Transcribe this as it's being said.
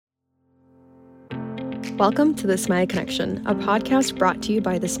Welcome to The Smiley Connection, a podcast brought to you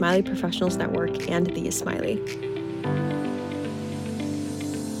by the Smiley Professionals Network and The Smiley.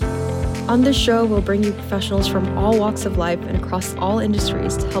 On this show, we'll bring you professionals from all walks of life and across all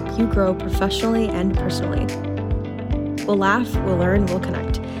industries to help you grow professionally and personally. We'll laugh, we'll learn, we'll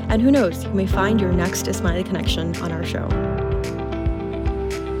connect. And who knows, you may find your next Smiley Connection on our show.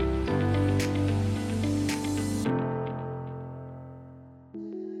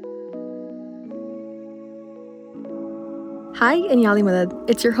 Hi, and Yali Madad.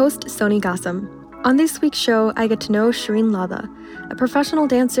 It's your host, Soni Gassam. On this week's show, I get to know Shereen Ladha, a professional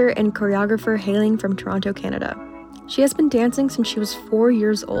dancer and choreographer hailing from Toronto, Canada. She has been dancing since she was 4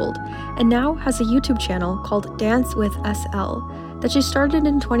 years old, and now has a YouTube channel called Dance with SL that she started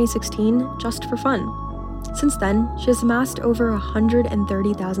in 2016 just for fun. Since then, she has amassed over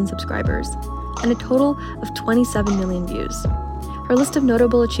 130,000 subscribers and a total of 27 million views. Her list of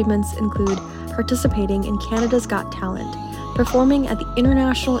notable achievements include participating in Canada's Got Talent, performing at the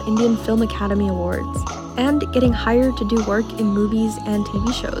International Indian Film Academy Awards, and getting hired to do work in movies and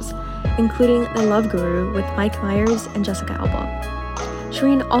TV shows, including The Love Guru with Mike Myers and Jessica Alba.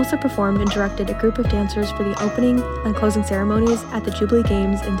 Shereen also performed and directed a group of dancers for the opening and closing ceremonies at the Jubilee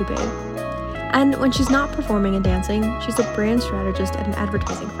Games in Dubai. And when she's not performing and dancing, she's a brand strategist at an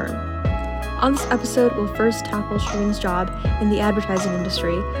advertising firm. On this episode, we'll first tackle Shereen's job in the advertising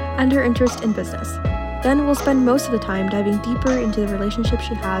industry and her interest in business. Then we'll spend most of the time diving deeper into the relationship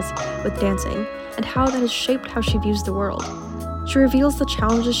she has with dancing and how that has shaped how she views the world. She reveals the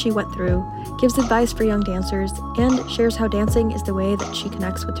challenges she went through, gives advice for young dancers, and shares how dancing is the way that she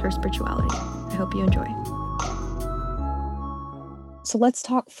connects with her spirituality. I hope you enjoy. So let's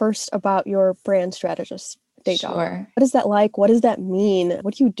talk first about your brand strategist day job. Sure. What is that like? What does that mean?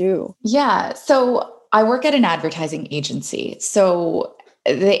 What do you do? Yeah. So I work at an advertising agency. So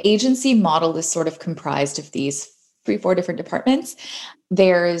the agency model is sort of comprised of these 3-4 different departments.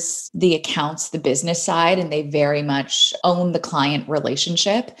 There's the accounts, the business side, and they very much own the client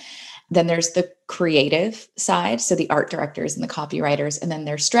relationship. Then there's the creative side, so the art directors and the copywriters, and then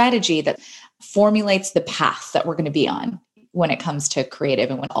there's strategy that formulates the path that we're going to be on when it comes to creative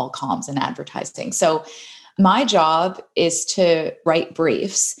and when all comms and advertising. So my job is to write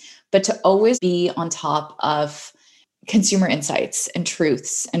briefs, but to always be on top of consumer insights and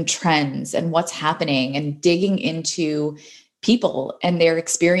truths and trends and what's happening and digging into people and their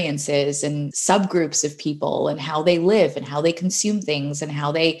experiences and subgroups of people and how they live and how they consume things and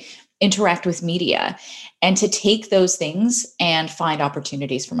how they interact with media, and to take those things and find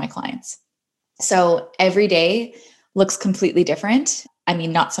opportunities for my clients. So every day looks completely different. I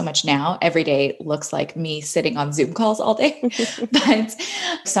mean, not so much now. Every day looks like me sitting on Zoom calls all day, but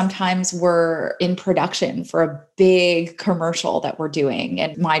sometimes we're in production for a big commercial that we're doing.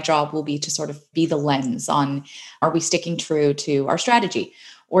 And my job will be to sort of be the lens on, are we sticking true to our strategy?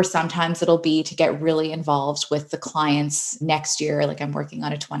 Or sometimes it'll be to get really involved with the clients next year. Like I'm working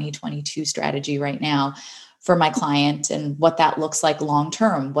on a 2022 strategy right now for my client and what that looks like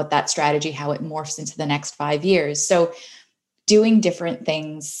long-term, what that strategy, how it morphs into the next 5 years. So doing different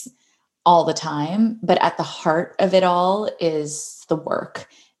things all the time, but at the heart of it all is the work,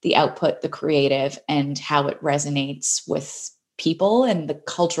 the output, the creative, and how it resonates with people and the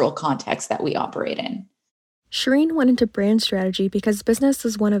cultural context that we operate in. Shereen went into brand strategy because business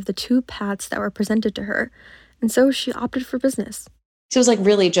was one of the 2 paths that were presented to her, and so she opted for business. So it was like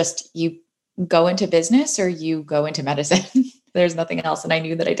really just you go into business or you go into medicine. There's nothing else. And I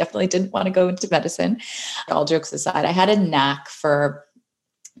knew that I definitely didn't want to go into medicine. All jokes aside, I had a knack for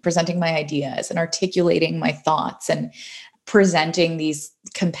presenting my ideas and articulating my thoughts and presenting these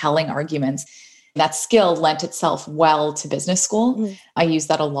compelling arguments. That skill lent itself well to business school. Mm-hmm. I used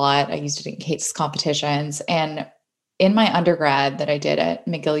that a lot. I used it in case competitions. And in my undergrad that I did at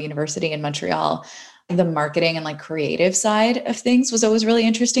McGill University in Montreal, the marketing and like creative side of things was always really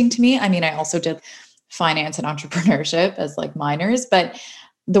interesting to me. I mean, I also did finance and entrepreneurship as like minors, but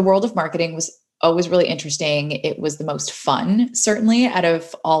the world of marketing was always really interesting. It was the most fun, certainly, out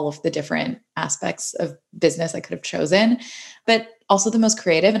of all of the different aspects of business I could have chosen, but also the most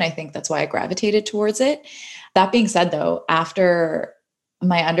creative. And I think that's why I gravitated towards it. That being said, though, after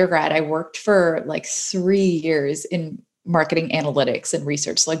my undergrad, I worked for like 3 years in marketing analytics and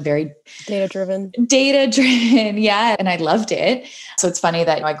research, so like very data-driven. Yeah. And I loved it. So it's funny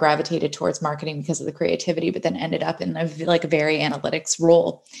that I gravitated towards marketing because of the creativity, but then ended up in a very analytics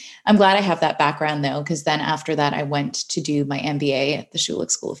role. I'm glad I have that background though, because then after that, I went to do my MBA at the Schulich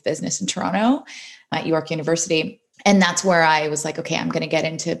School of Business in Toronto at York University. And that's where I was like, okay, I'm going to get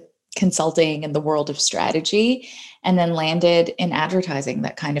into consulting and the world of strategy, and then landed in advertising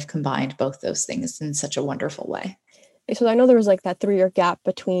that kind of combined both those things in such a wonderful way. So I know there was like that 3-year gap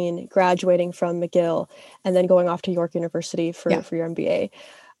between graduating from McGill and then going off to York University for your MBA.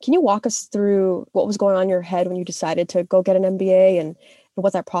 Can you walk us through what was going on in your head when you decided to go get an MBA and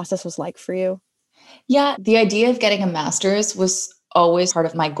what that process was like for you? Yeah, the idea of getting a master's was always part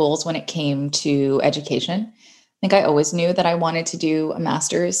of my goals when it came to education. I think I always knew that I wanted to do a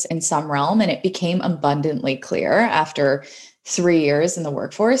master's in some realm, and it became abundantly clear after 3 years in the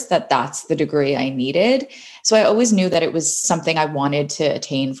workforce that that's the degree I needed. So I always knew that it was something I wanted to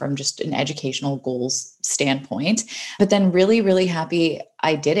attain from just an educational goals standpoint. But then really, really happy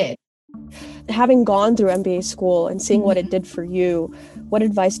I did it. Having gone through MBA school and seeing what it did for you, what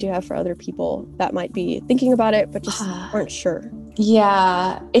advice do you have for other people that might be thinking about it but just aren't sure?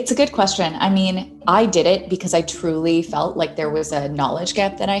 Yeah, it's a good question. I mean, I did it because I truly felt like there was a knowledge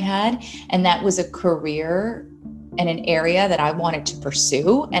gap that I had, and that was a career and an area that I wanted to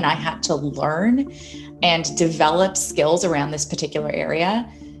pursue, and I had to learn and develop skills around this particular area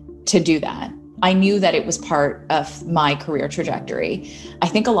to do that. I knew that it was part of my career trajectory. I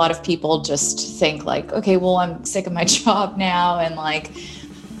think a lot of people just think like, okay, well, I'm sick of my job now, and like,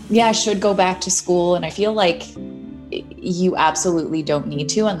 yeah, I should go back to school. And I feel like you absolutely don't need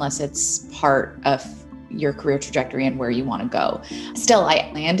to unless it's part of your career trajectory and where you want to go. Still,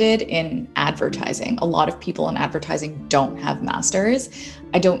 I landed in advertising. A lot of people in advertising don't have masters.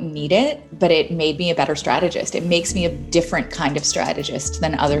 I don't need it, but it made me a better strategist. It makes me a different kind of strategist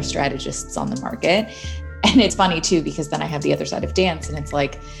than other strategists on the market. And it's funny too, because then I have the other side of dance, and it's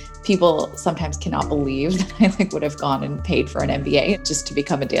like, people sometimes cannot believe that I like would have gone and paid for an MBA just to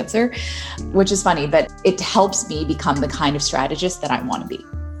become a dancer, which is funny, but it helps me become the kind of strategist that I want to be.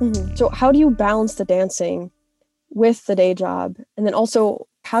 Mm-hmm. So how do you balance the dancing with the day job? And then also,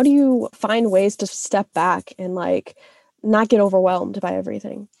 how do you find ways to step back and like not get overwhelmed by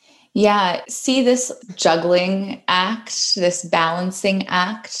everything? Yeah, see, this juggling act, this balancing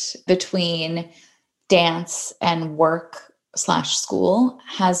act between dance and work/school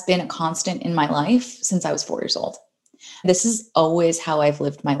has been a constant in my life since I was 4 years old. This is always how I've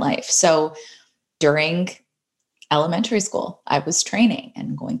lived my life. So during elementary school, I was training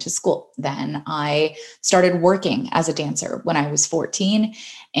and going to school. Then I started working as a dancer when I was 14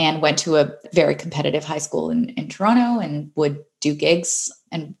 and went to a very competitive high school in Toronto and would do gigs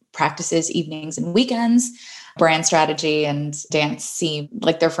and practices evenings and weekends. Brand strategy and dance seem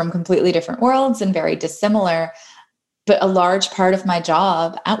like they're from completely different worlds and very dissimilar. But a large part of my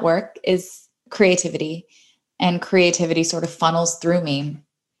job at work is creativity, and creativity sort of funnels through me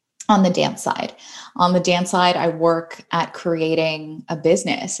on the dance side. On the dance side, I work at creating a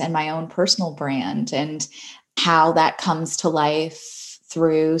business and my own personal brand, and how that comes to life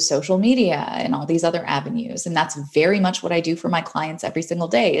through social media and all these other avenues. And that's very much what I do for my clients every single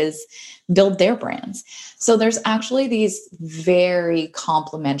day, is build their brands. So there's actually these very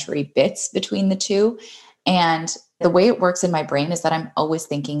complementary bits between the two. And the way it works in my brain is that I'm always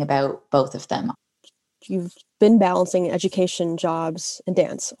thinking about both of them. You've been balancing education, jobs, and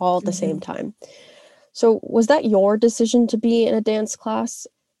dance all at the same time. So was that your decision to be in a dance class?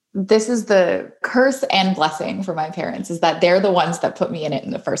 This is the curse and blessing for my parents, is that they're the ones that put me in it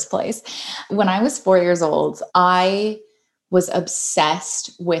in the first place. When I was 4 years old, I was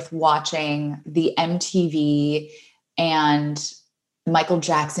obsessed with watching the MTV and Michael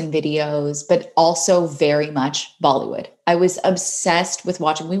Jackson videos, but also very much Bollywood. I was obsessed with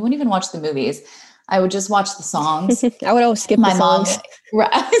watching. We wouldn't even watch the movies. I would just watch the songs. I would always skip my the songs.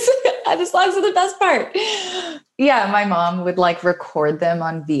 The songs are the best part. Yeah, my mom would like record them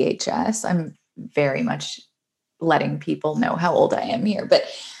on VHS. I'm very much letting people know how old I am here, but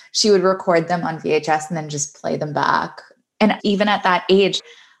she would record them on VHS and then just play them back. And even at that age,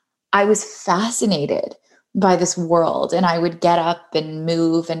 I was fascinated by this world, and I would get up and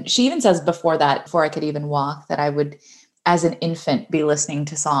move. And she even says before that, before I could even walk, that I would, as an infant, be listening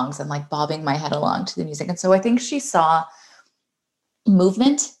to songs and like bobbing my head along to the music. And so I think she saw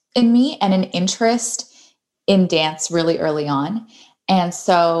movement in me and an interest in dance really early on. And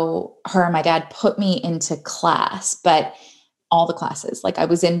so her and my dad put me into class, but all the classes, like I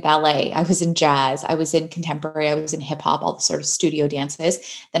was in ballet, I was in jazz, I was in contemporary, I was in hip hop, all the sort of studio dances.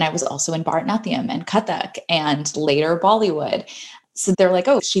 Then I was also in Bharatanatyam and Kathak and later Bollywood. So they're like,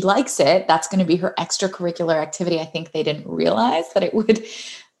 oh, she likes it. That's going to be her extracurricular activity. I think they didn't realize that it would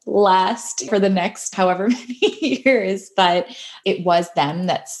last for the next however many years, but it was them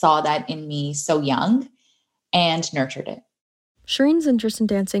that saw that in me so young and nurtured it. Shereen's interest in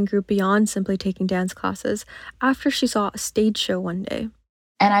dancing grew beyond simply taking dance classes after she saw a stage show one day.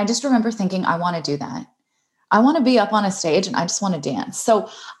 And I just remember thinking, I want to do that. I want to be up on a stage and I just want to dance. So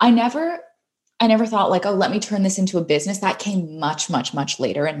I never thought like, oh, let me turn this into a business. That came much, much, much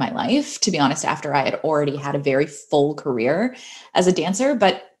later in my life, to be honest, after I had already had a very full career as a dancer.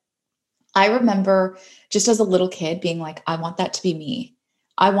 But I remember just as a little kid being like, I want that to be me.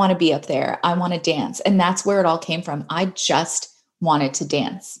 I want to be up there. I want to dance. And that's where it all came from. I just wanted to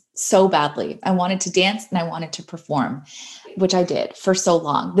dance so badly. I wanted to dance and I wanted to perform, which I did for so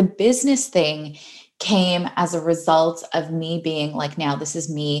long. The business thing came as a result of me being like, now this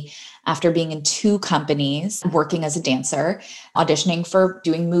is me after being in 2 companies, working as a dancer, auditioning for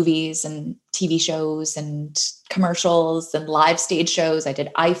doing movies and TV shows and commercials and live stage shows. I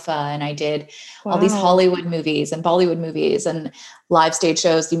did IFA and I did all these Hollywood movies and Bollywood movies and live stage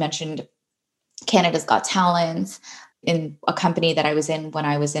shows. You mentioned Canada's Got Talent. In a company that I was in when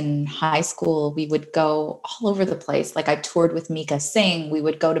I was in high school, we would go all over the place. Like I toured with Mika Singh. We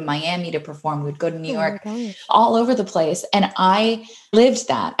would go to Miami to perform. We would go to New York, all over the place. And I lived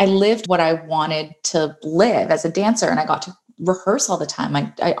that. I lived what I wanted to live as a dancer. And I got to rehearse all the time.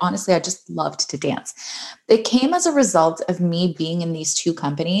 I honestly, I just loved to dance. It came as a result of me being in these 2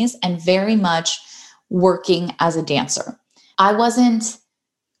 companies and very much working as a dancer. I wasn't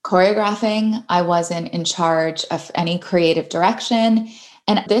choreographing. I wasn't in charge of any creative direction.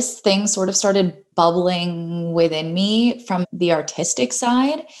 And this thing sort of started bubbling within me from the artistic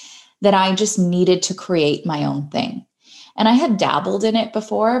side that I just needed to create my own thing. And I had dabbled in it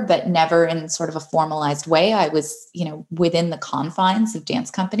before, but never in sort of a formalized way. I was, within the confines of dance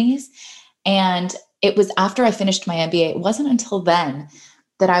companies. And it was after I finished my MBA, it wasn't until then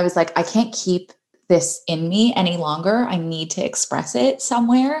that I was like, I can't keep this in me any longer. I need to express it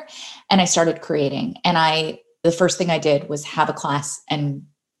somewhere. And I started creating. And the first thing I did was have a class and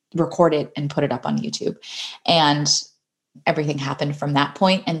record it and put it up on YouTube. And everything happened from that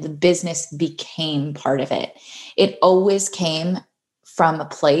point, and the business became part of it. It always came from a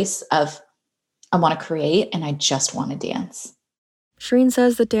place of, I want to create and I just want to dance. Shereen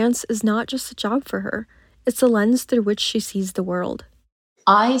says that dance is not just a job for her. It's the lens through which she sees the world.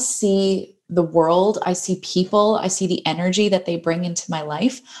 I see the world, I see people, I see the energy that they bring into my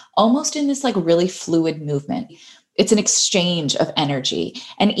life, almost in this like really fluid movement. It's an exchange of energy.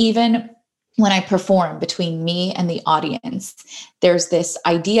 And even when I perform between me and the audience, there's this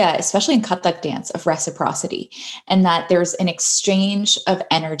idea, especially in Kathak dance, of reciprocity, and that there's an exchange of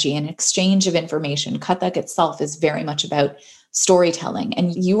energy, an exchange of information. Kathak itself is very much about storytelling,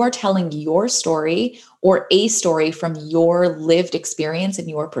 and you are telling your story or a story from your lived experience and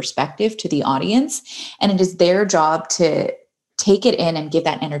your perspective to the audience. And it is their job to take it in and give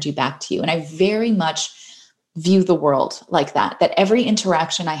that energy back to you. And I very much view the world like that every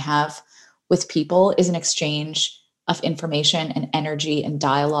interaction I have with people is an exchange of information and energy and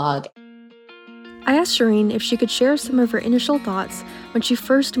dialogue. I asked Shereen if she could share some of her initial thoughts when she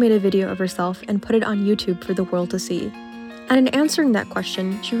first made a video of herself and put it on YouTube for the world to see. And in answering that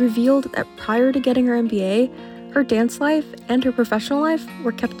question, she revealed that prior to getting her MBA, her dance life and her professional life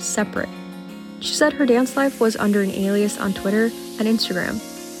were kept separate. She said her dance life was under an alias on Twitter and Instagram.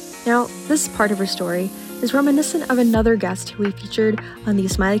 Now, this part of her story is reminiscent of another guest who we featured on the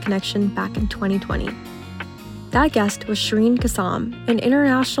Smiley Connection back in 2020. That guest was Shereen Kassam, an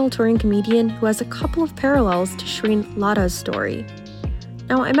international touring comedian who has a couple of parallels to Shereen Ladha's story.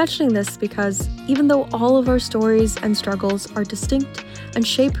 Now, I'm mentioning this because even though all of our stories and struggles are distinct and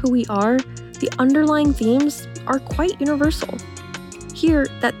shape who we are, the underlying themes are quite universal. Here,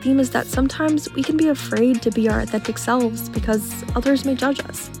 that theme is that sometimes we can be afraid to be our authentic selves because others may judge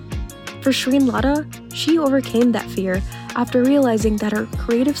us. For Shereen Ladha, she overcame that fear after realizing that her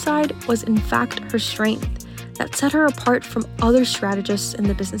creative side was in fact her strength that set her apart from other strategists in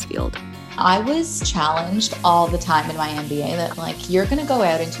the business field. I was challenged all the time in my MBA that you're going to go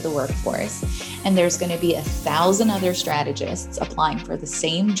out into the workforce and there's going to be 1,000 other strategists applying for the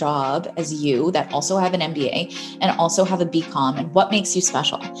same job as you that also have an MBA and also have a BCom, and what makes you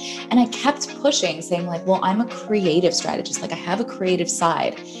special? And I kept pushing, saying well, I'm a creative strategist. I have a creative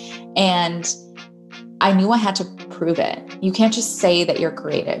side. And I knew I had to prove it. You can't just say that you're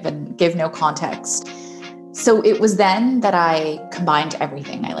creative and give no context. So it was then that I combined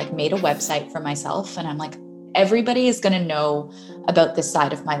everything. I made a website for myself, and I'm everybody is going to know about this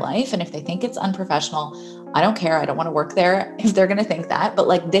side of my life. And if they think it's unprofessional, I don't care. I don't want to work there if they're going to think that.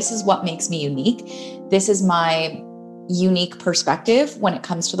 But this is what makes me unique. This is my unique perspective when it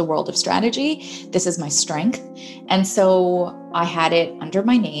comes to the world of strategy. This is my strength. And so I had it under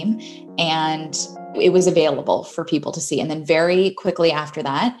my name and it was available for people to see. And then very quickly after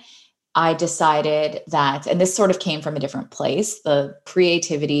that, I decided that, and this sort of came from a different place, the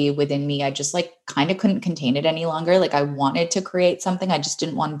creativity within me, I just like kind of couldn't contain it any longer. Like I wanted to create something. I just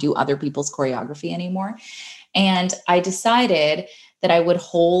didn't want to do other people's choreography anymore. And I decided that I would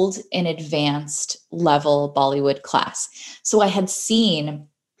hold an advanced level Bollywood class. So I had seen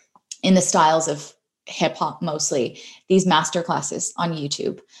in the styles of hip hop, mostly these master classes on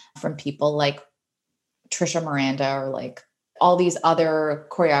YouTube from people like Trisha Miranda or like all these other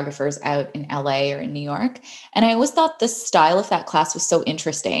choreographers out in LA or in New York. And I always thought the style of that class was so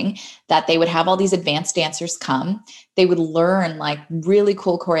interesting that they would have all these advanced dancers come. They would learn like really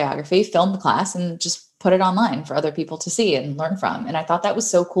cool choreography, film the class, and just put it online for other people to see and learn from. And I thought that was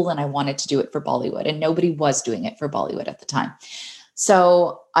so cool. And I wanted to do it for Bollywood, and nobody was doing it for Bollywood at the time.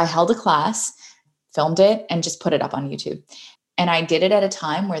 So I held a class, filmed it, and just put it up on YouTube. And I did it at a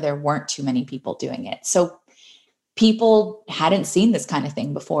time where there weren't too many people doing it. So people hadn't seen this kind of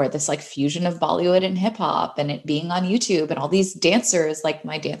thing before, this like fusion of Bollywood and hip hop, and it being on YouTube, and all these dancers, like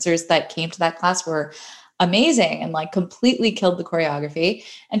my dancers that came to that class were amazing and like completely killed the choreography,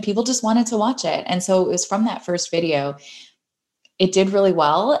 and people just wanted to watch it. And so it was from that first video, it did really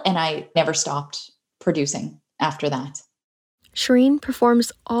well. And I never stopped producing after that. Shereen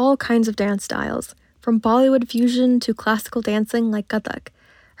performs all kinds of dance styles, from Bollywood fusion to classical dancing like Kathak.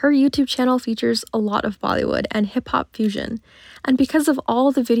 Her YouTube channel features a lot of Bollywood and hip-hop fusion, and because of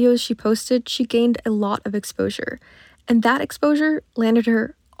all the videos she posted, she gained a lot of exposure, and that exposure landed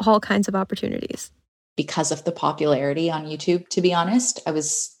her all kinds of opportunities. Because of the popularity on YouTube, to be honest, I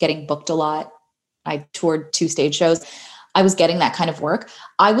was getting booked a lot. I toured 2 stage shows. I was getting that kind of work.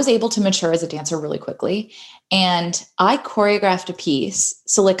 I was able to mature as a dancer really quickly, and I choreographed a piece.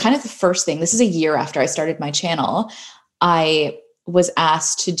 So like kind of the first thing, this is a year after I started my channel, I was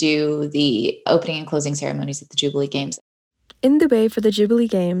asked to do the opening and closing ceremonies at the Jubilee Games. In Dubai for the Jubilee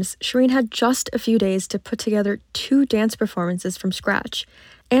Games, Shereen had just a few days to put together 2 dance performances from scratch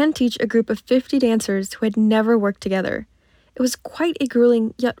and teach a group of 50 dancers who had never worked together. It was quite a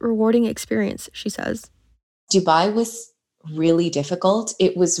grueling yet rewarding experience, she says. Dubai was really difficult.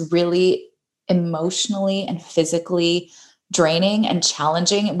 It was really emotionally and physically draining and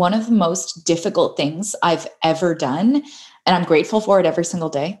challenging. One of the most difficult things I've ever done, and I'm grateful for it every single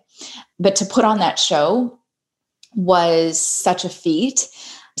day. But to put on that show was such a feat.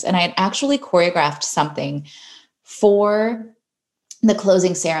 And I had actually choreographed something for the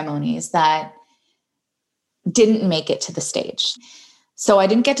closing ceremonies that didn't make it to the stage. So I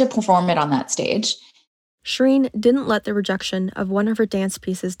didn't get to perform it on that stage. Shereen didn't let the rejection of one of her dance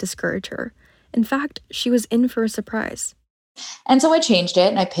pieces discourage her. In fact, she was in for a surprise. And so I changed it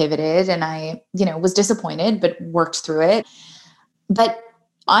and I pivoted, and I, was disappointed, but worked through it. But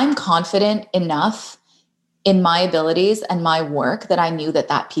I'm confident enough in my abilities and my work that I knew that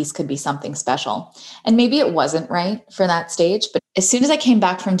that piece could be something special. And maybe it wasn't right for that stage, but as soon as I came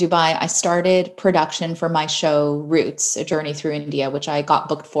back from Dubai, I started production for my show Roots, A Journey Through India, which I got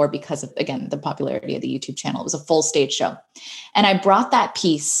booked for because of, again, the popularity of the YouTube channel. It was a full stage show. And I brought that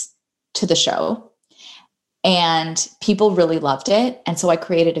piece to the show, and people really loved it. And so I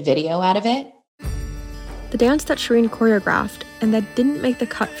created a video out of it. The dance that Shereen choreographed and that didn't make the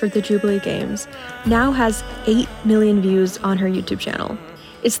cut for the Jubilee Games now has 8 million views on her YouTube channel.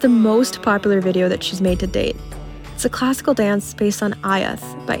 It's the most popular video that she's made to date. It's a classical dance based on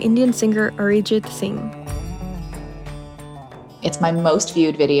Ayath by Indian singer Arijit Singh. It's my most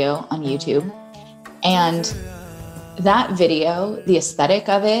viewed video on YouTube. And that video, the aesthetic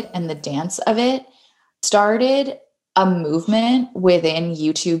of it and the dance of it, started a movement within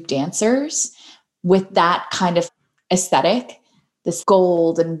YouTube dancers with that kind of aesthetic, this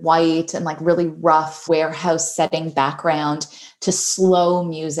gold and white and like really rough warehouse setting background to slow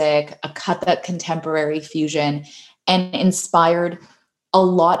music, a Kathak contemporary fusion, and inspired a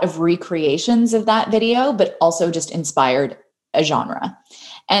lot of recreations of that video, but also just inspired a genre.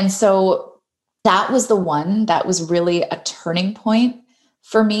 And so that was the one that was really a turning point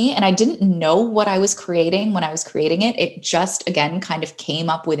for me. And I didn't know what I was creating when I was creating it. It just, again, kind of came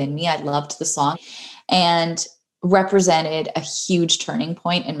up within me. I loved the song and represented a huge turning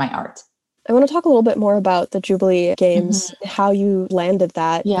point in my art. I want to talk a little bit more about the Jubilee Games, how you landed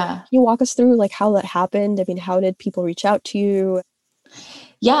that. Yeah. Can you walk us through like how that happened? I mean, how did people reach out to you?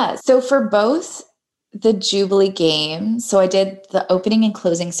 Yeah. So for both the Jubilee Games, so I did the opening and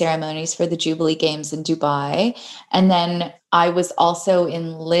closing ceremonies for the Jubilee Games in Dubai. And then I was also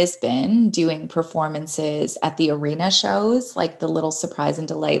in Lisbon doing performances at the arena shows, like the little surprise and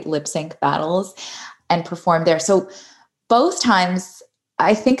delight lip sync battles, and performed there. So both times,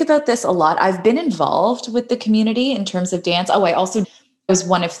 I think about this a lot. I've been involved with the community in terms of dance. Oh, I also I was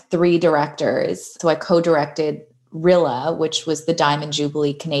one of 3 directors. So I co-directed Rilla, which was the Diamond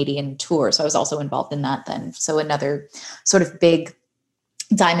Jubilee Canadian tour. So I was also involved in that then. So another sort of big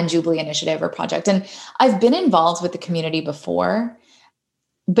Diamond Jubilee initiative or project. And I've been involved with the community before,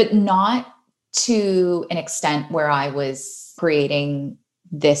 but not to an extent where I was creating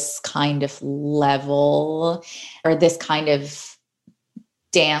this kind of level or this kind of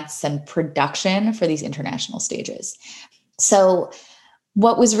dance and production for these international stages. So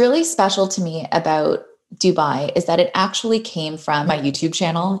what was really special to me about Dubai is that it actually came from my YouTube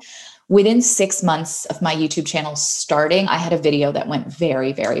channel. Within 6 months of my YouTube channel starting, I had a video that went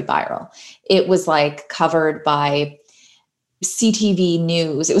very, very viral. It was like covered by CTV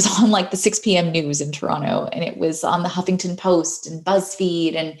News. It was on like the 6 p.m. news in Toronto, and it was on the Huffington Post and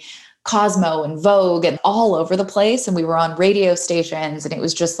BuzzFeed and Cosmo and Vogue and all over the place. And we were on radio stations, and it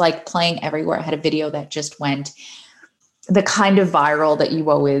was just like playing everywhere. I had a video that just went the kind of viral that you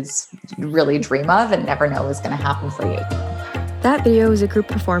always really dream of and never know is going to happen for you. That video is a group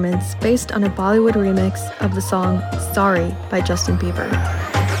performance based on a Bollywood remix of the song Sorry by Justin Bieber.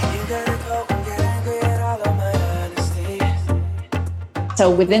 So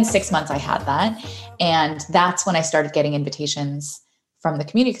within 6 months, I had that. And that's when I started getting invitations from the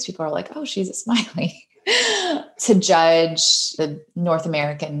community because people are like, oh, she's a Smiley, to judge the North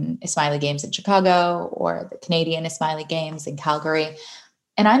American Smiley Games in Chicago or the Canadian Smiley Games in Calgary.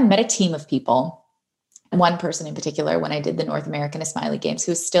 And I met a team of people. One person in particular, when I did the North American Smiley Games,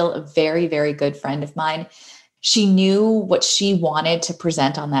 who's still a very, very good friend of mine, she knew what she wanted to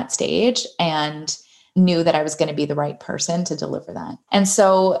present on that stage and knew that I was going to be the right person to deliver that. And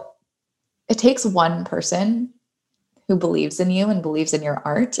so it takes one person who believes in you and believes in your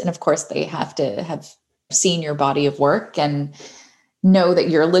art. And of course, they have to have seen your body of work and know that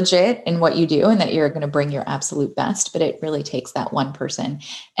you're legit in what you do and that you're going to bring your absolute best. But it really takes that one person.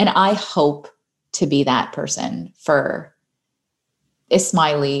 And I hope to be that person for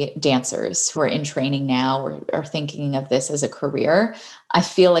Smiley dancers who are in training now or are thinking of this as a career. I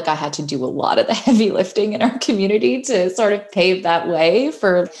feel like I had to do a lot of the heavy lifting in our community to sort of pave that way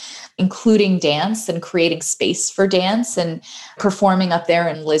for including dance and creating space for dance and performing up there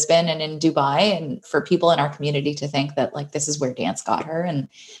in Lisbon and in Dubai, and for people in our community to think that like this is where dance got her and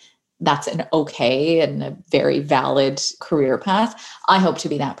that's an okay and a very valid career path. I hope to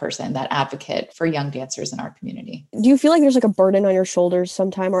be that person, that advocate for young dancers in our community. Do you feel like there's like a burden on your shoulders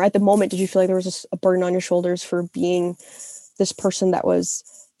sometime, or at the moment, did you feel like there was a burden on your shoulders for being this person that was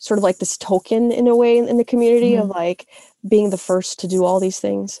sort of like this token in a way in the community of like being the first to do all these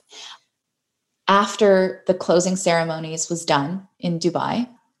things? After the closing ceremonies was done in Dubai,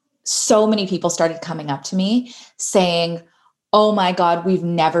 so many people started coming up to me saying, oh my God, we've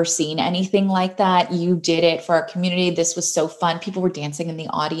never seen anything like that. You did it for our community. This was so fun. People were dancing in the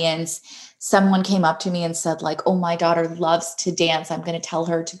audience. Someone came up to me and said like, oh, my daughter loves to dance. I'm going to tell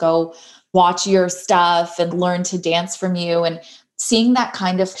her to go watch your stuff and learn to dance from you. And seeing that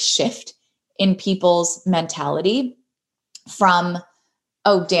kind of shift in people's mentality from,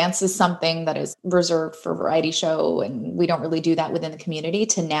 oh, dance is something that is reserved for variety show and we don't really do that within the community,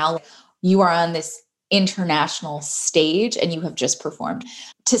 to now you are on this international stage and you have just performed.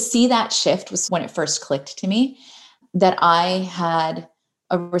 To see that shift was when it first clicked to me that I had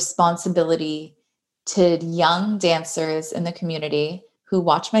a responsibility to young dancers in the community who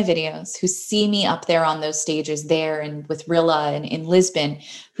watch my videos, who see me up there on those stages there and with Rilla and in Lisbon,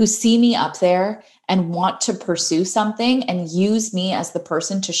 who see me up there and want to pursue something and use me as the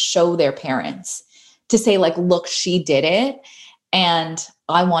person to show their parents, to say like, look, she did it and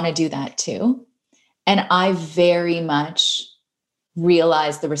I want to do that too. And I very much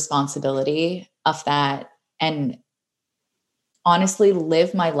realized the responsibility of that and honestly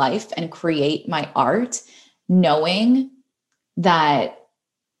live my life and create my art knowing that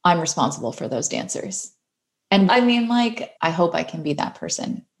I'm responsible for those dancers. And I mean, like, I hope I can be that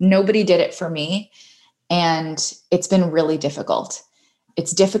person. Nobody did it for me. And it's been really difficult.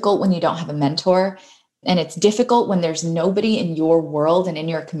 It's difficult when you don't have a mentor. And it's difficult when there's nobody in your world and in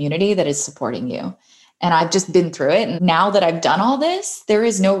your community that is supporting you. And I've just been through it. And now that I've done all this, there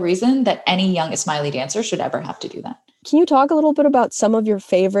is no reason that any young Smiley dancer should ever have to do that. Can you talk a little bit about some of your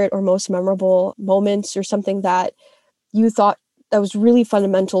favorite or most memorable moments or something that you thought that was really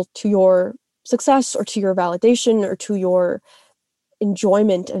fundamental to your success or to your validation or to your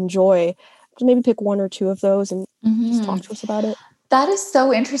enjoyment and joy? Just maybe pick one or two of those and just talk to us about it. That is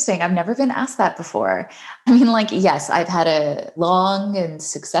so interesting. I've never been asked that before. I mean, like, yes, I've had a long and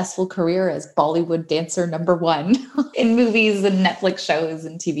successful career as Bollywood dancer number one in movies and Netflix shows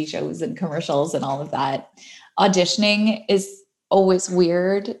and TV shows and commercials and all of that. Auditioning is always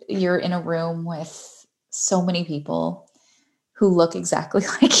weird. You're in a room with so many people who look exactly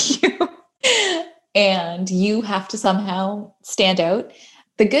like you, and you have to somehow stand out.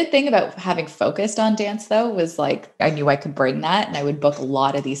 The good thing about having focused on dance, though, was like I knew I could bring that, and I would book a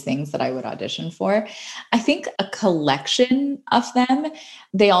lot of these things that I would audition for. I think a collection of them,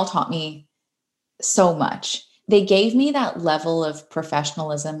 they all taught me so much. They gave me that level of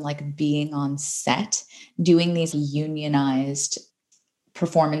professionalism, like being on set, doing these unionized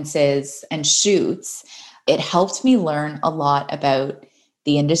performances and shoots. It helped me learn a lot about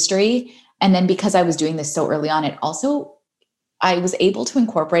the industry. And then because I was doing this so early on, I was able to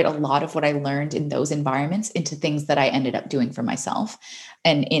incorporate a lot of what I learned in those environments into things that I ended up doing for myself.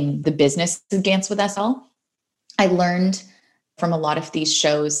 And in the business of Dance with SL, I learned from a lot of these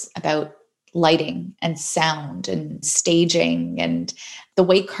shows about lighting and sound and staging and the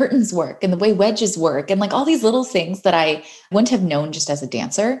way curtains work and the way wedges work and like all these little things that I wouldn't have known just as a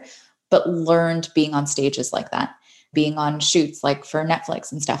dancer, but learned being on stages like that, being on shoots like for Netflix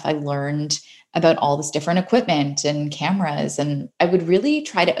and stuff. I learned about all this different equipment and cameras. And I would really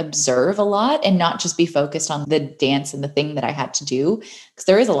try to observe a lot and not just be focused on the dance and the thing that I had to do, because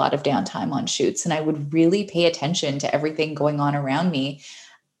there is a lot of downtime on shoots. And I would really pay attention to everything going on around me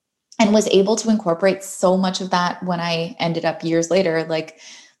and was able to incorporate so much of that when I ended up years later, like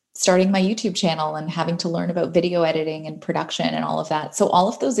starting my YouTube channel and having to learn about video editing and production and all of that. So all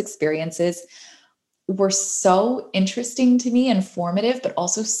of those experiences were so interesting to me and formative, but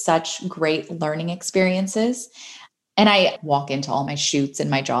also such great learning experiences. And I walk into all my shoots and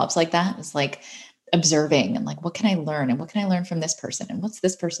my jobs like that. It's like observing and like, what can I learn? And what can I learn from this person? And what's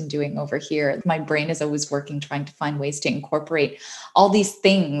this person doing over here? My brain is always working, trying to find ways to incorporate all these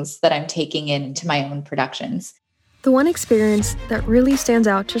things that I'm taking into my own productions. The one experience that really stands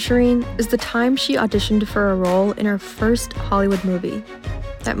out to Shereen is the time she auditioned for a role in her first Hollywood movie.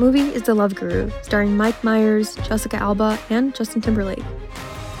 That movie is The Love Guru, starring Mike Myers, Jessica Alba, and Justin Timberlake.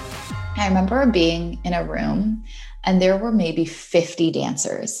 I remember being in a room and there were maybe 50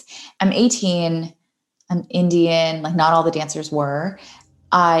 dancers. I'm 18, I'm Indian, like not all the dancers were.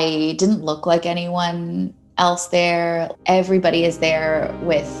 I didn't look like anyone else there. Everybody is there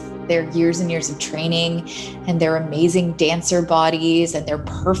with their years and years of training and their amazing dancer bodies and their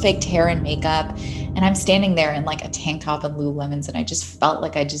perfect hair and makeup. And I'm standing there in like a tank top and Lululemons, and I just felt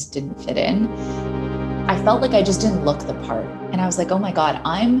like I just didn't fit in. I felt like I just didn't look the part. And I was like, oh my God,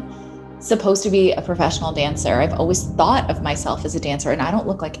 I'm supposed to be a professional dancer. I've always thought of myself as a dancer, and I don't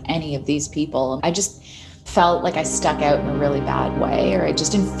look like any of these people. I just felt like I stuck out in a really bad way, or I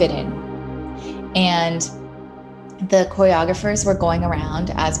just didn't fit in. And the choreographers were going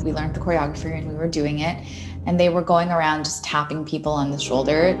around as we learned the choreography and we were doing it. And they were going around just tapping people on the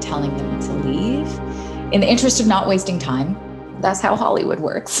shoulder, telling them to leave in the interest of not wasting time. That's how Hollywood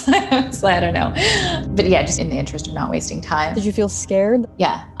works. So I don't know. But yeah, just in the interest of not wasting time. Did you feel scared?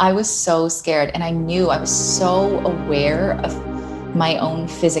 Yeah, I was so scared. And I knew I was so aware of my own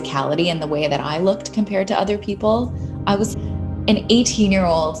physicality and the way that I looked compared to other people. I was an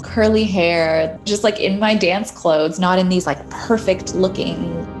 18-year-old, curly hair, just like in my dance clothes, not in these like perfect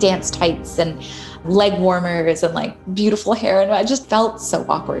looking dance tights and leg warmers and like beautiful hair. And I just felt so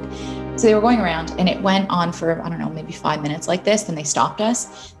awkward. So they were going around and it went on for, I don't know, maybe 5 minutes like this. Then they stopped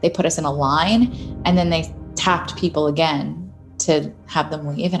us. They put us in a line and then they tapped people again to have them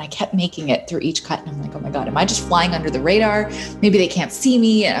leave. And I kept making it through each cut. And I'm like, oh my God, am I just flying under the radar? Maybe they can't see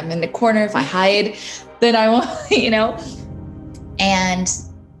me. And I'm in the corner. If I hide, then I won't, And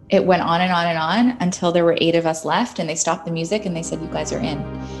it went on and on and on until there were 8 of us left, and they stopped the music and they said, you guys are in.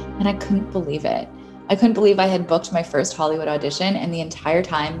 And I couldn't believe it. I couldn't believe I had booked my first Hollywood audition. And the entire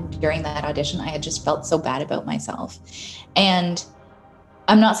time during that audition, I had just felt so bad about myself. And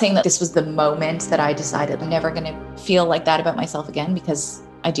I'm not saying that this was the moment that I decided I'm never going to feel like that about myself again, because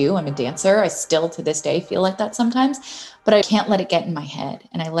I do. I'm a dancer. I still to this day feel like that sometimes, but I can't let it get in my head.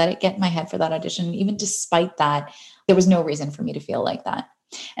 And I let it get in my head for that audition. Even despite that, there was no reason for me to feel like that.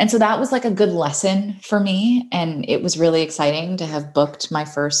 And so that was like a good lesson for me. And it was really exciting to have booked my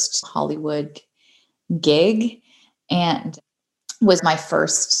first Hollywood gig, and was my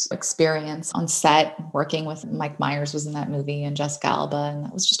first experience on set working with Mike Myers was in that movie and Jessica Alba. And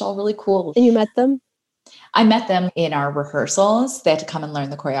that was just all really cool. And you met them? I met them in our rehearsals. They had to come and learn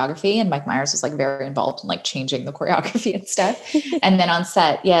the choreography, and Mike Myers was like very involved in like changing the choreography and stuff. And then on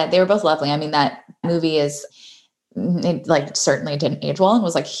set, yeah, they were both lovely. I mean, that movie is like certainly didn't age well and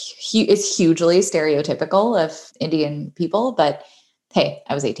was like, it's hugely stereotypical of Indian people, but hey,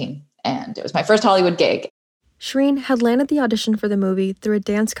 I was 18 and it was my first Hollywood gig. Shereen had landed the audition for the movie through a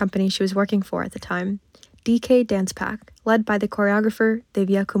dance company she was working for at the time. DK Dance Pack, led by the choreographer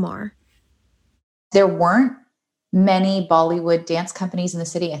Divya Kumar. There weren't many Bollywood dance companies in the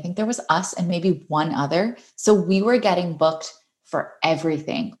city. I think there was us and maybe one other. So we were getting booked for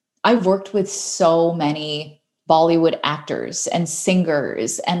everything. I worked with so many Bollywood actors and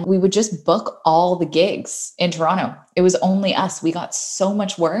singers, and we would just book all the gigs in Toronto. It was only us. We got so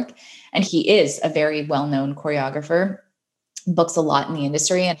much work. And he is a very well-known choreographer, books a lot in the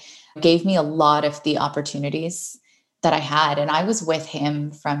industry, and gave me a lot of the opportunities that I had. And I was with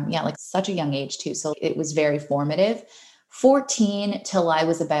him from, like such a young age too. So it was very formative. 14 till I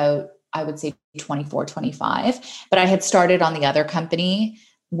was about, I would say 24, 25. But I had started on the other company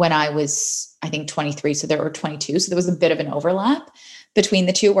when I was, I think 23. So there were 22. So there was a bit of an overlap between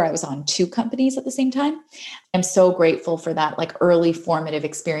the two where I was on two companies at the same time. I'm so grateful for that like early formative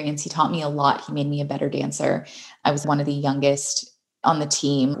experience. He taught me a lot. He made me a better dancer. I was one of the youngest on the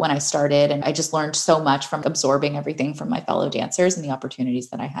team when I started, and I just learned so much from absorbing everything from my fellow dancers and the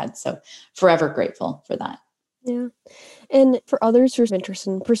opportunities that I had. So forever grateful for that. Yeah. And for others who are interested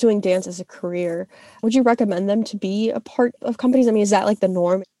in pursuing dance as a career, would you recommend them to be a part of companies? I mean, is that like the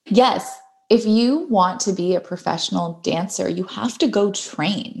norm? Yes. If you want to be a professional dancer, you have to go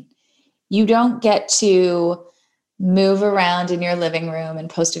train. You don't get to move around in your living room and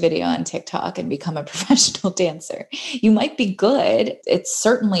post a video on TikTok and become a professional dancer. You might be good. It's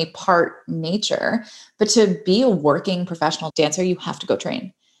certainly part nature, but to be a working professional dancer, you have to go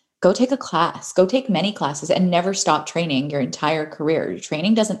train. Go take a class, go take many classes, and never stop training your entire career. Your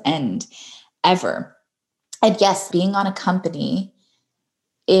training doesn't end ever. And yes, being on a company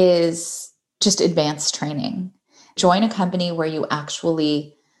is just advanced training. Join a company where you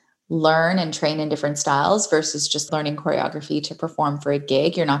actually learn and train in different styles versus just learning choreography to perform for a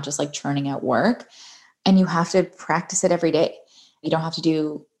gig. You're not just like churning out work, and you have to practice it every day. You don't have to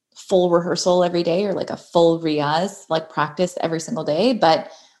do full rehearsal every day or like a full riyaz, like practice every single day,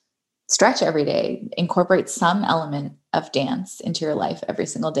 but stretch every day, incorporate some element of dance into your life every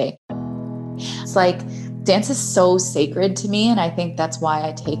single day. It's like dance is so sacred to me, and I think that's why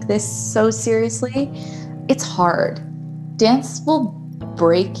I take this so seriously. It's hard. Dance will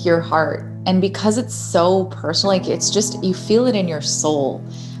break your heart. And because it's so personal, like it's just, you feel it in your soul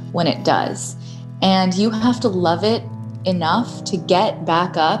when it does. And you have to love it enough to get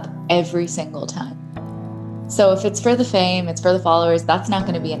back up every single time. So if it's for the fame, it's for the followers, that's not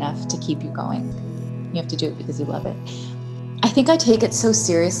going to be enough to keep you going. You have to do it because you love it. I think I take it so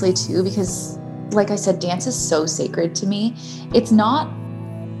seriously too, because like I said, dance is so sacred to me. It's not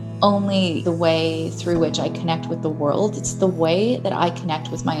only the way through which I connect with the world, it's the way that I connect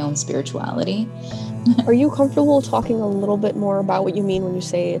with my own spirituality. Are you comfortable talking a little bit more about what you mean when you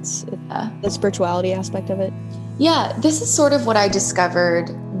say it's the spirituality aspect of it? Yeah, this is sort of what I discovered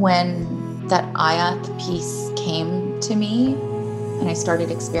when that ayat piece came to me and I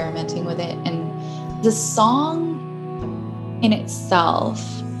started experimenting with it. And the song in itself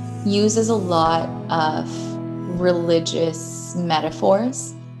uses a lot of religious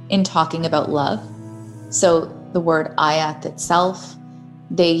metaphors in talking about love. So the word ayat itself,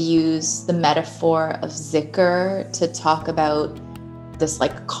 they use the metaphor of zikr to talk about this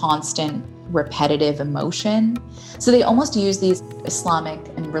like constant repetitive emotion. So they almost use these Islamic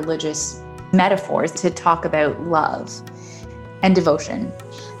and religious metaphors to talk about love and devotion.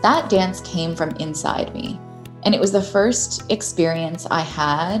 That dance came from inside me. And it was the first experience I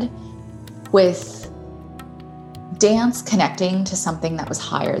had with dance connecting to something that was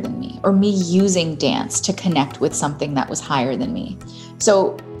higher than me, or me using dance to connect with something that was higher than me.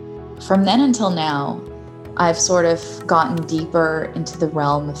 So from then until now, I've sort of gotten deeper into the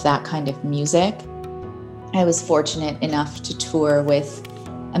realm of that kind of music. I was fortunate enough to tour with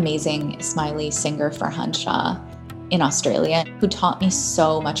amazing Ismaili singer Farhan Shah in Australia, who taught me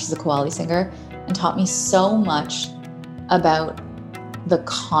so much as a qawwali singer and taught me so much about the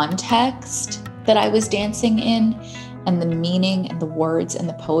context that I was dancing in and the meaning and the words and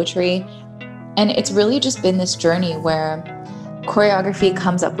the poetry. And it's really just been this journey where choreography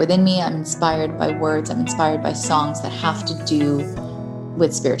comes up within me. I'm inspired by words. I'm inspired by songs that have to do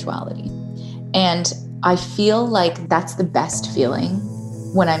with spirituality. And I feel like that's the best feeling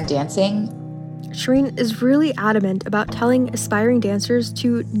when I'm dancing. Shereen is really adamant about telling aspiring dancers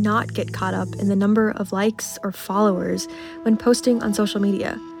to not get caught up in the number of likes or followers when posting on social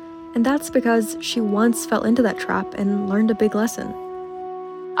media. And that's because she once fell into that trap and learned a big lesson.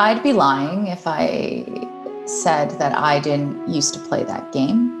 I'd be lying if I said that I didn't used to play that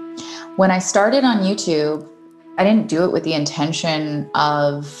game. When I started on YouTube, I didn't do it with the intention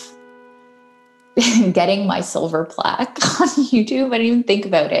of getting my silver plaque on YouTube. I didn't even think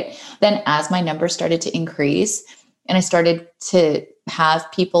about it. Then as my numbers started to increase and I started to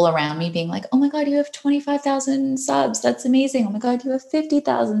have people around me being like, oh my God, you have 25,000 subs. That's amazing. Oh my God, you have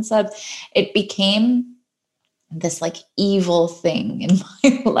 50,000 subs. It became this like evil thing in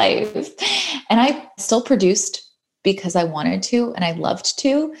my life. And I still produced because I wanted to and I loved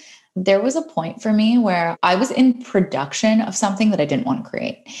to. There was a point for me where I was in production of something that I didn't want to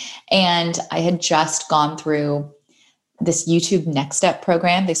create. And I had just gone through this YouTube Next Step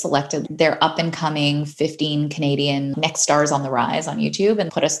program. They selected their up and coming 15 Canadian next stars on the rise on YouTube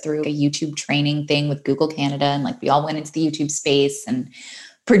and put us through a YouTube training thing with Google Canada. And like we all went into the YouTube space and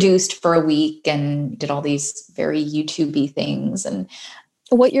produced for a week and did all these very YouTube-y things. And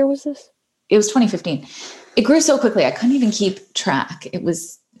What year was this? it was 2015. It grew so quickly. I couldn't even keep track. It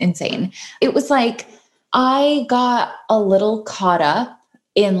was insane. It was like I got a little caught up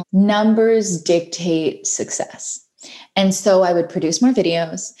in numbers dictate success. And so I would produce more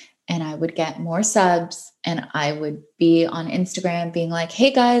videos and I would get more subs and I would be on Instagram being like,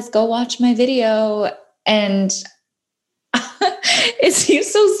 hey guys, go watch my video. And it seems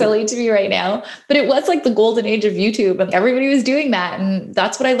so silly to me right now, but it was like the golden age of YouTube and everybody was doing that. And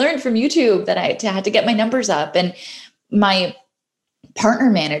that's what I learned from YouTube, that I had to get my numbers up. And my partner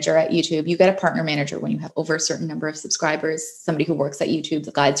manager at YouTube, you get a partner manager when you have over a certain number of subscribers, somebody who works at YouTube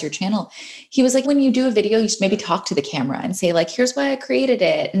that guides your channel. He was like, when you do a video, you should maybe talk to the camera and say like, here's why I created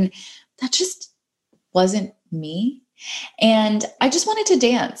it. And that just wasn't me. And I just wanted to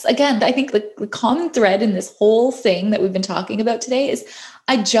dance. Again, I think the common thread in this whole thing that we've been talking about today is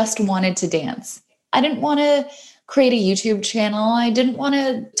I just wanted to dance. I didn't want to create a YouTube channel. I didn't want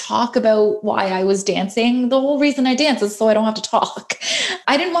to talk about why I was dancing. The whole reason I dance is so I don't have to talk.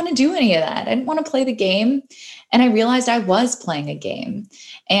 I didn't want to do any of that. I didn't want to play the game. And I realized I was playing a game.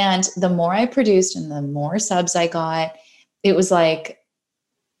 And the more I produced and the more subs I got, it was like,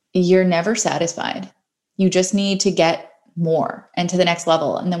 you're never satisfied. You just need to get more and to the next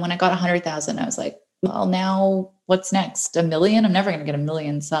level. And then when I got 100,000, I was like, well, now what's next? 1 million? I'm never going to get 1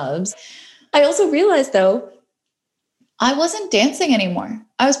 million subs. I also realized though, I wasn't dancing anymore.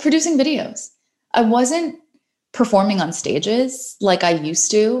 I was producing videos. I wasn't performing on stages like I used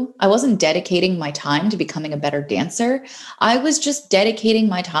to. I wasn't dedicating my time to becoming a better dancer. I was just dedicating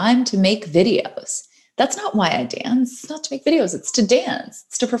my time to make videos. That's not why I dance. It's not to make videos. It's to dance.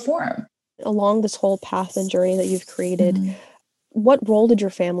 It's to perform. Along this whole path and journey that you've created, what role did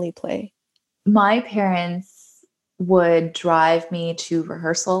your family play? My parents would drive me to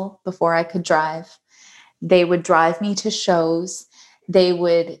rehearsal before I could drive. They would drive me to shows. They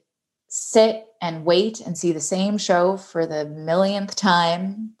would sit and wait and see the same show for the millionth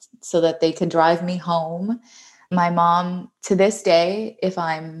time so that they could drive me home. My mom, to this day, if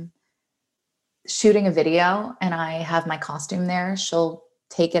I'm shooting a video and I have my costume there, she'll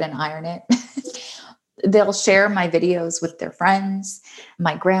take it and iron it. They'll share my videos with their friends.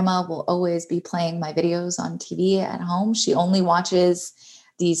 My grandma will always be playing my videos on TV at home. She only watches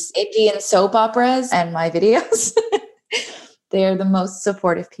these Indian soap operas and my videos. They're the most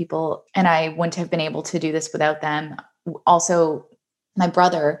supportive people. And I wouldn't have been able to do this without them. Also, my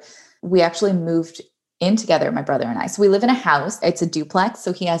brother, we actually moved in together, my brother and I. So we live in a house. It's a duplex.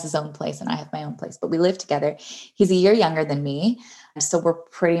 So he has his own place and I have my own place, but we live together. He's a year younger than me. So we're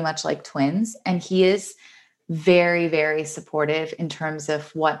pretty much like twins. And he is very, very supportive in terms of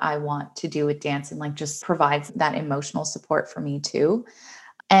what I want to do with dance and like just provides that emotional support for me too.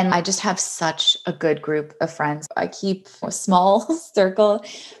 And I just have such a good group of friends. I keep a small circle,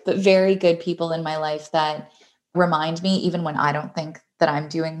 but very good people in my life that remind me, even when I don't think that I'm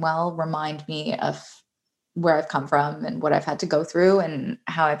doing well, remind me of where I've come from and what I've had to go through and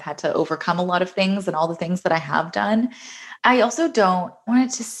how I've had to overcome a lot of things and all the things that I have done. I also don't want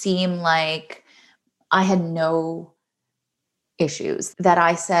it to seem like I had no issues, that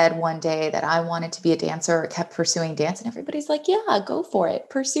I said one day that I wanted to be a dancer or kept pursuing dance and everybody's like, yeah, go for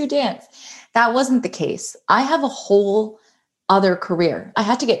it, pursue dance. That wasn't the case. I have a whole other career. I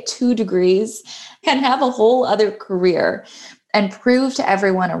had to get 2 degrees and have a whole other career and prove to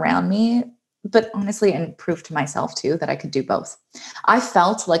everyone around me, but honestly, and prove to myself too, that I could do both. I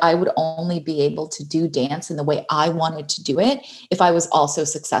felt like I would only be able to do dance in the way I wanted to do it if I was also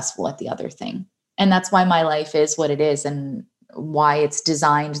successful at the other thing. And that's why my life is what it is and why it's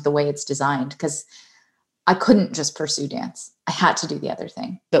designed the way it's designed, because I couldn't just pursue dance. I had to do the other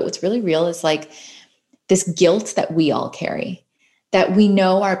thing. But what's really real is like this guilt that we all carry, that we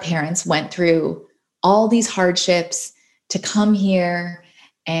know our parents went through all these hardships to come here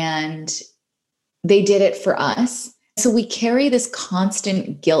and they did it for us. So we carry this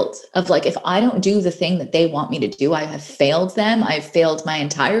constant guilt of like, if I don't do the thing that they want me to do, I have failed them. I've failed my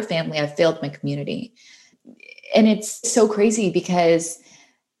entire family. I've failed my community. And it's so crazy because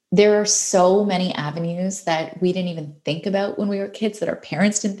there are so many avenues that we didn't even think about when we were kids, that our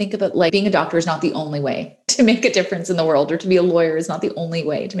parents didn't think about. Like, being a doctor is not the only way to make a difference in the world, or to be a lawyer is not the only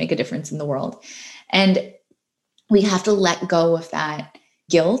way to make a difference in the world. And we have to let go of that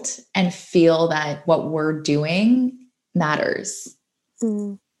guilt and feel that what we're doing matters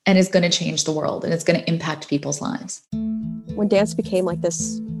and is going to change the world, and it's going to impact people's lives. When dance became like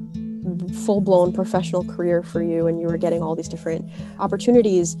this full-blown professional career for you and you were getting all these different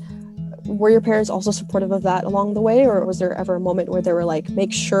opportunities, were your parents also supportive of that along the way? Or was there ever a moment where they were like,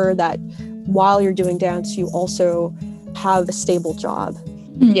 make sure that while you're doing dance, you also have a stable job?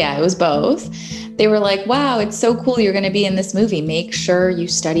 Yeah, it was both. They were like, wow, it's so cool you're going to be in this movie. Make sure you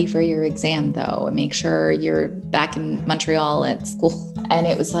study for your exam, though, and make sure you're back in Montreal at school. And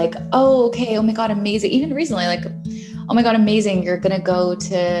it was like, oh, okay. Oh my God, amazing. Even recently, like, oh my God, amazing. You're going to go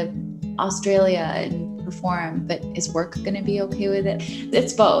to Australia and perform, but is work going to be okay with it?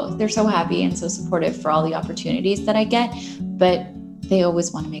 It's both. They're so happy and so supportive for all the opportunities that I get, but they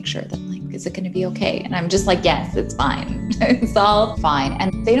always want to make sure that, like, is it going to be okay? And I'm just like, yes, it's fine. It's all fine.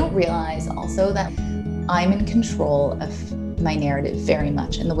 And they don't realize also that I'm in control of my narrative very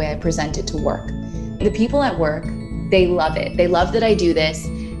much in the way I present it to work. The people at work, they love it. They love that I do this.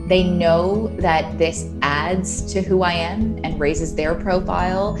 They know that this adds to who I am and raises their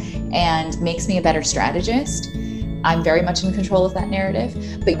profile and makes me a better strategist. I'm very much in control of that narrative.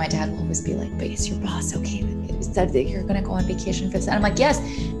 But my dad will always be like, but is your boss okay with it? Said that you're going to go on vacation for this? And I'm like, yes,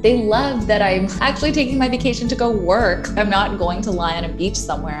 they love that I'm actually taking my vacation to go work. I'm not going to lie on a beach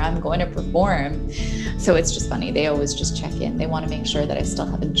somewhere. I'm going to perform. So it's just funny. They always just check in. They want to make sure that I still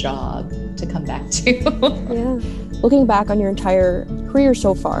have a job to come back to. Yeah. Looking back on your entire career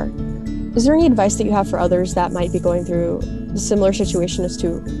so far, is there any advice that you have for others that might be going through a similar situation as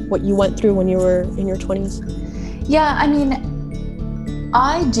to what you went through when you were in your 20s? Yeah, I mean,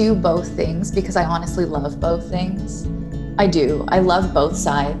 I do both things because I honestly love both things. I do. I love both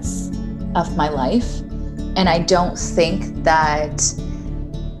sides of my life. And I don't think that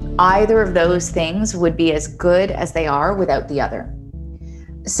either of those things would be as good as they are without the other.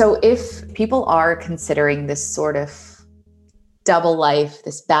 So if people are considering this sort of double life,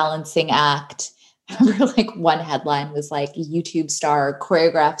 this balancing act, I remember like one headline was like, YouTube star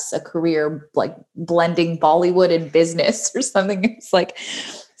choreographs a career like blending Bollywood and business or something. It's like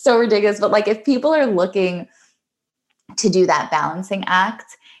so ridiculous. But like, if people are looking to do that balancing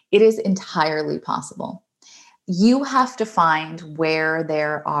act, it is entirely possible. You have to find where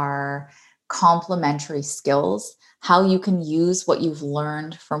there are complementary skills, how you can use what you've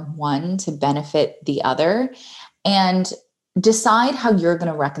learned from one to benefit the other, and decide how you're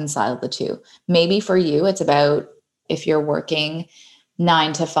going to reconcile the two. Maybe for you, it's about, if you're working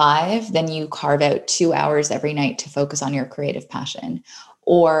 9 to 5, then you carve out 2 hours every night to focus on your creative passion.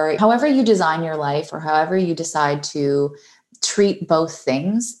 Or however you design your life, or however you decide to treat both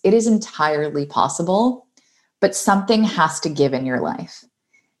things, it is entirely possible, but something has to give in your life.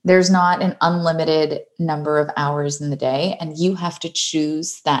 There's not an unlimited number of hours in the day, and you have to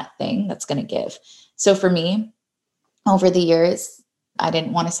choose that thing that's going to give. So for me, over the years, I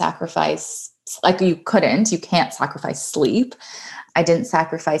didn't want to sacrifice, like you can't sacrifice sleep. I didn't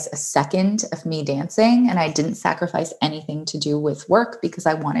sacrifice a second of me dancing, and I didn't sacrifice anything to do with work because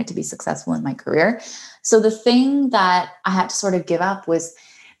I wanted to be successful in my career. So the thing that I had to sort of give up was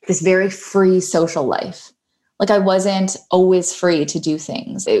this very free social life. Like, I wasn't always free to do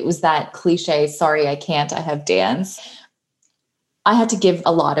things. It was that cliche, sorry, I can't, I have dance. I had to give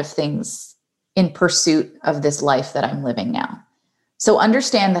a lot of things in pursuit of this life that I'm living now. So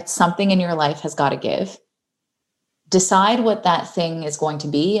understand that something in your life has got to give. Decide what that thing is going to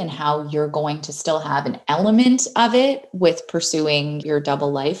be and how you're going to still have an element of it with pursuing your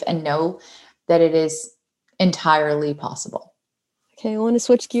double life, and know that it is entirely possible. Okay, I want to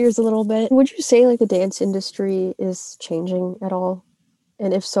switch gears a little bit. Would you say like the dance industry is changing at all?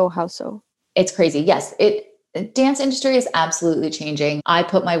 And if so, how so? It's crazy. Yes, dance industry is absolutely changing. I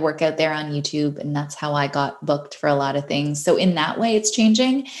put my work out there on YouTube, and that's how I got booked for a lot of things. So in that way, it's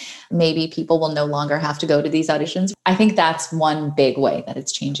changing. Maybe people will no longer have to go to these auditions. I think that's one big way that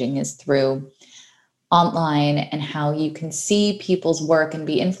it's changing, is through online, and how you can see people's work and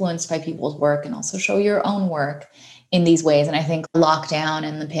be influenced by people's work, and also show your own work in these ways. And I think lockdown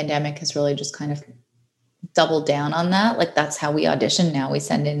and the pandemic has really just kind of doubled down on that. Like, that's how we audition now. We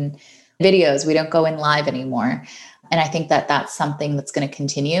send in videos. We don't go in live anymore. And I think that that's something that's going to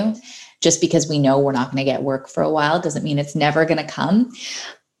continue. Just because we know we're not going to get work for a while doesn't mean it's never going to come.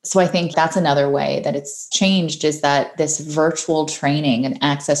 So I think that's another way that it's changed, is that this virtual training and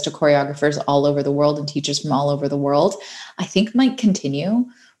access to choreographers all over the world and teachers from all over the world, I think might continue,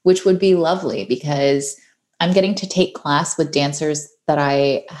 which would be lovely, because I'm getting to take class with dancers that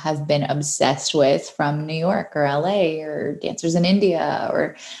I have been obsessed with from New York or LA, or dancers in India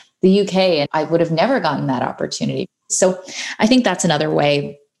or the UK. And I would have never gotten that opportunity. So I think that's another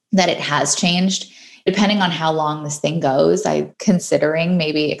way that it has changed. Depending on how long this thing goes, I'm considering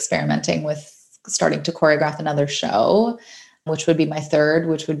maybe experimenting with starting to choreograph another show, which would be my third,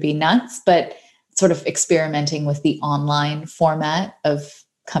 which would be nuts, but sort of experimenting with the online format of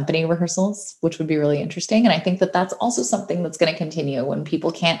company rehearsals, which would be really interesting. And I think that that's also something that's going to continue when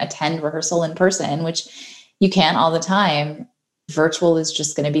people can't attend rehearsal in person, which you can't all the time. Virtual is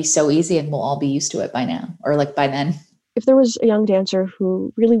just going to be so easy, and we'll all be used to it by now, or like by then. If there was a young dancer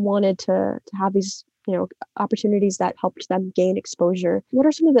who really wanted to have these opportunities that helped them gain exposure, what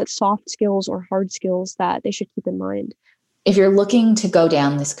are some of the soft skills or hard skills that they should keep in mind? If you're looking to go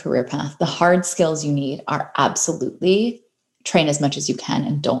down this career path, the hard skills you need are absolutely train as much as you can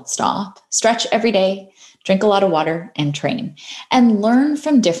and don't stop. Stretch every day, drink a lot of water, and train. And learn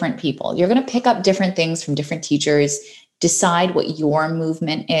from different people. You're going to pick up different things from different teachers. Decide what your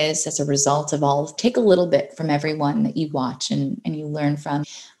movement is as a result of all. Take a little bit from everyone that you watch and you learn from,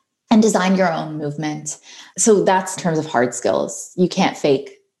 and design your own movement. So that's in terms of hard skills. You can't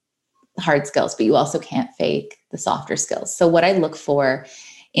fake hard skills, but you also can't fake the softer skills. So what I look for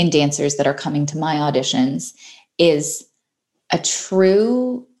in dancers that are coming to my auditions is a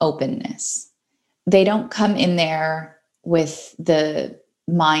true openness. They don't come in there with the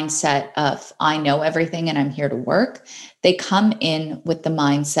mindset of, I know everything and I'm here to work. They come in with the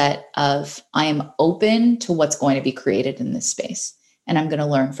mindset of, I am open to what's going to be created in this space, and I'm going to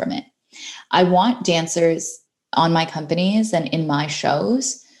learn from it. I want dancers on my companies and in my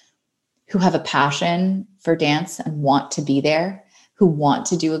shows who have a passion for dance and want to be there, who want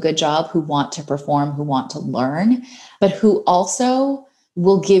to do a good job, who want to perform, who want to learn, but who also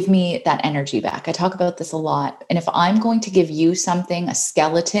will give me that energy back. I talk about this a lot. And if I'm going to give you something, a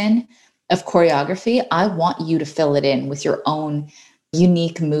skeleton of choreography, I want you to fill it in with your own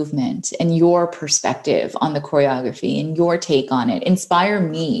unique movement and your perspective on the choreography and your take on it. Inspire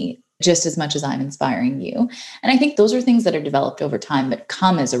me just as much as I'm inspiring you. And I think those are things that are developed over time, but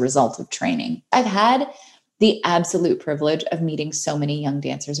come as a result of training. I've had the absolute privilege of meeting so many young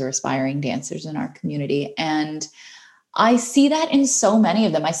dancers or aspiring dancers in our community. And I see that in so many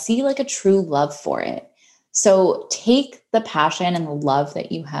of them. I see like a true love for it. So take the passion and the love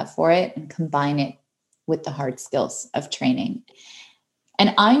that you have for it and combine it with the hard skills of training.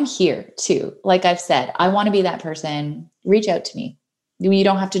 And I'm here too. Like I've said, I want to be that person. Reach out to me. You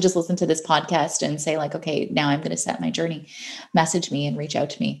don't have to just listen to this podcast and say like, okay, now I'm going to set my journey. Message me and reach out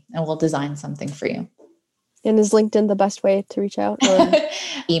to me and we'll design something for you. And is LinkedIn the best way to reach out?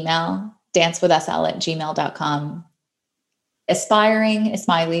 Email dancewithsl@gmail.com. Aspiring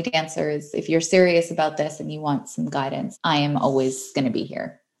smiley dancers, if you're serious about this and you want some guidance, I am always going to be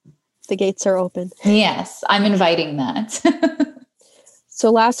here. The gates are open. Yes, I'm inviting that.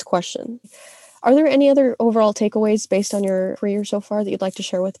 So last question. Are there any other overall takeaways based on your career so far that you'd like to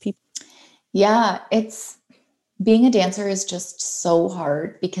share with people? Yeah, being a dancer is just so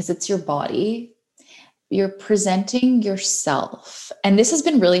hard because it's your body. You're presenting yourself. And this has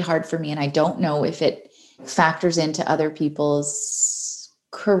been really hard for me. And I don't know if it factors into other people's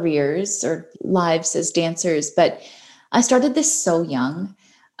careers or lives as dancers, but I started this so young.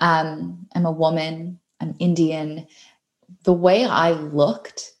 I'm a woman, I'm Indian. The way I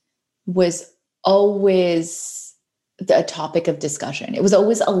looked was always a topic of discussion. It was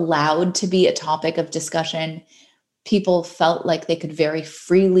always allowed to be a topic of discussion. People felt like they could very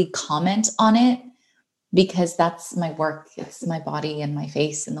freely comment on it because that's my work. It's my body and my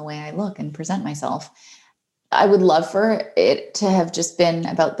face and the way I look and present myself. I would love for it to have just been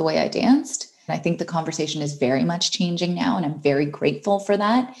about the way I danced. I think the conversation is very much changing now, and I'm very grateful for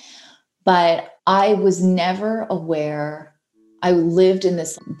that. But I was never aware. I lived in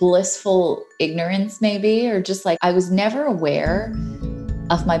this blissful ignorance, maybe, or just like I was never aware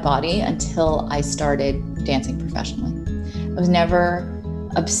of my body until I started dancing professionally. I was never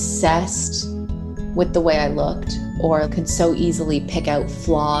obsessed with the way I looked or could so easily pick out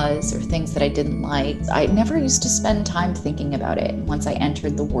flaws or things that I didn't like. I never used to spend time thinking about it. Once I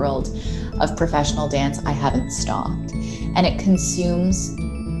entered the world of professional dance, I haven't stopped. And it consumes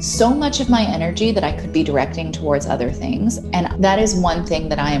so much of my energy that I could be directing towards other things. And that is one thing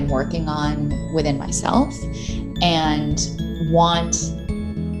that I am working on within myself and want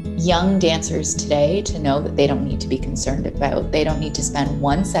young dancers today to know that they don't need to be concerned about. They don't need to spend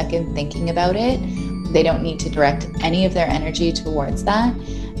 1 second thinking about it. They don't need to direct any of their energy towards that,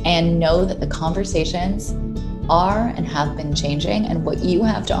 and know that the conversations are and have been changing, and what you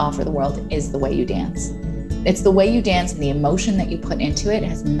have to offer the world is the way you dance. It's the way you dance, and the emotion that you put into it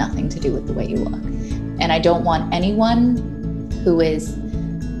has nothing to do with the way you look. And I don't want anyone who is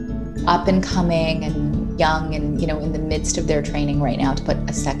up and coming and young and, you know, in the midst of their training right now to put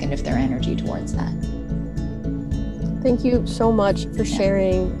a second of their energy towards that. Thank you so much for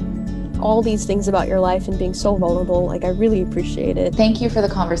sharing all these things about your life and being so vulnerable. Like, I really appreciate it. Thank you for the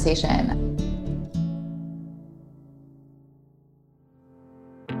conversation.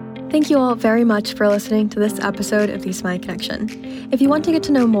 Thank you all very much for listening to this episode of The Smile Connection. If you want to get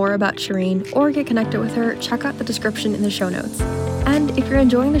to know more about Shereen or get connected with her, check out the description in the show notes. And if you're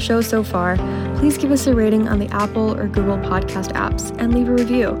enjoying the show so far, please give us a rating on the Apple or Google podcast apps and leave a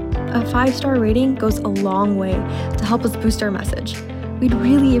review. A 5-star rating goes a long way to help us boost our message. We'd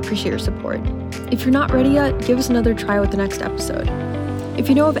really appreciate your support. If you're not ready yet, give us another try with the next episode. If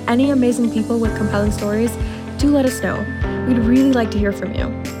you know of any amazing people with compelling stories, do let us know. We'd really like to hear from you.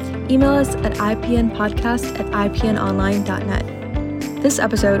 Email us at ipnpodcast@ipnonline.net. This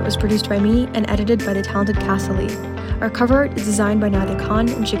episode was produced by me and edited by the talented Cass Ali. Our cover art is designed by Nadia Khan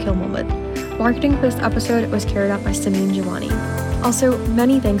and Shaquille Mohammed. Marketing for this episode was carried out by Samin Jawani. Also,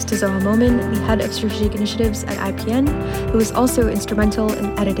 many thanks to Zoha Momin, the head of strategic initiatives at IPN, who was also instrumental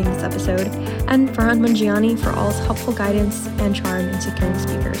in editing this episode, and Farhan Mangiani for all his helpful guidance and charm in securing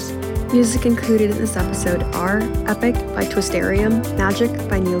speakers. Music included in this episode are Epic by Twisterium, Magic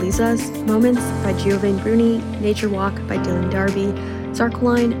by Neolizas, Moments by Giovanni Bruni, Nature Walk by Dylan Darby,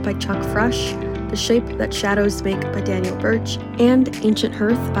 Zarkoline by Chuck Fresh, The Shape That Shadows Make by Daniel Birch, and Ancient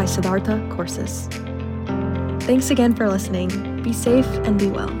Hearth by Siddhartha Corsis. Thanks again for listening. Be safe and be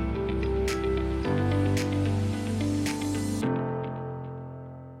well.